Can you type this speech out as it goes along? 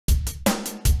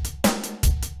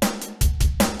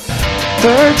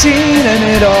13 and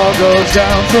it all goes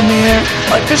down from here.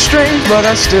 Life is strange but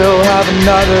I still have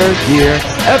another year.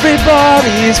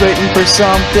 Everybody's waiting for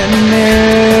something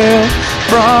new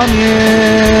from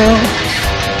you.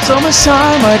 So much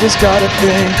time, I just gotta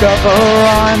think of a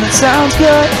rhyme that sounds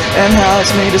good and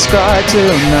helps me describe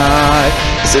tonight.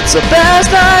 'Cause it's the best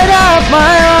night of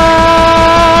my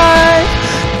life,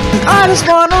 and I just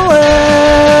wanna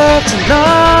live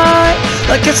tonight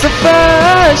like it's the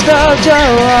 1st of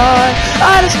July.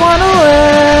 I just wanna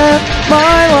live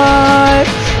my life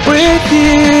with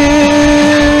you.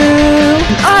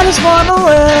 And I just wanna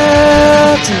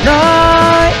live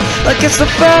tonight like it's the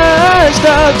 1st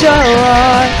of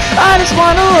July. I just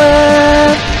wanna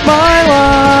live my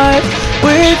life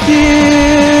with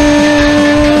you.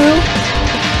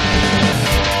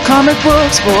 Comic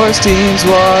books, sports teams,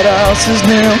 what else is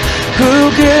new?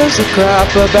 Who gives a crap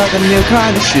about the new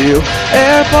kind of shoe?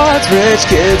 AirPods, rich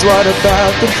kids, what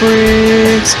about the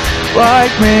freaks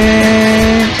like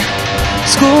me?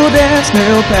 School dance,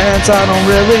 new pants, I don't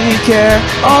really care.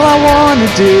 All I wanna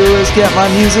do is get my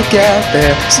music out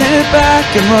there. Sit back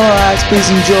and relax, please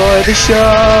enjoy the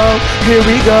show. Here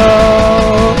we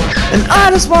go. And I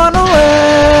just wanna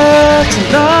live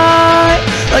tonight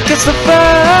like it's the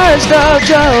 1st of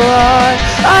July.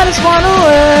 I just wanna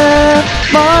live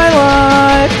my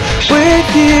life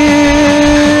with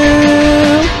you.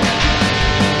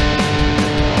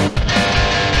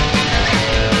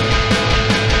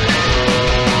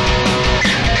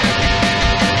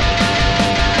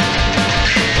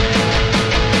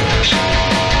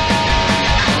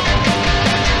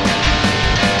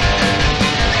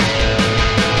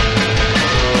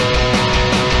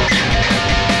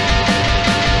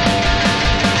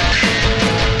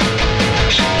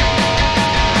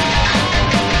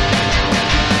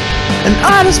 And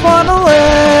I just wanna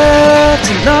live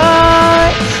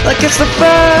tonight like it's the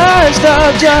 1st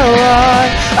of July.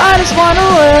 I just wanna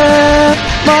live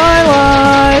my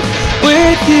life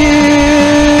with you.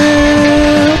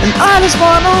 And I just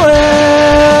wanna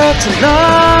live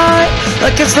tonight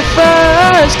like it's the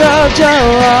 1st of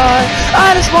July. I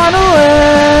just wanna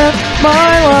live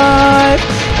my life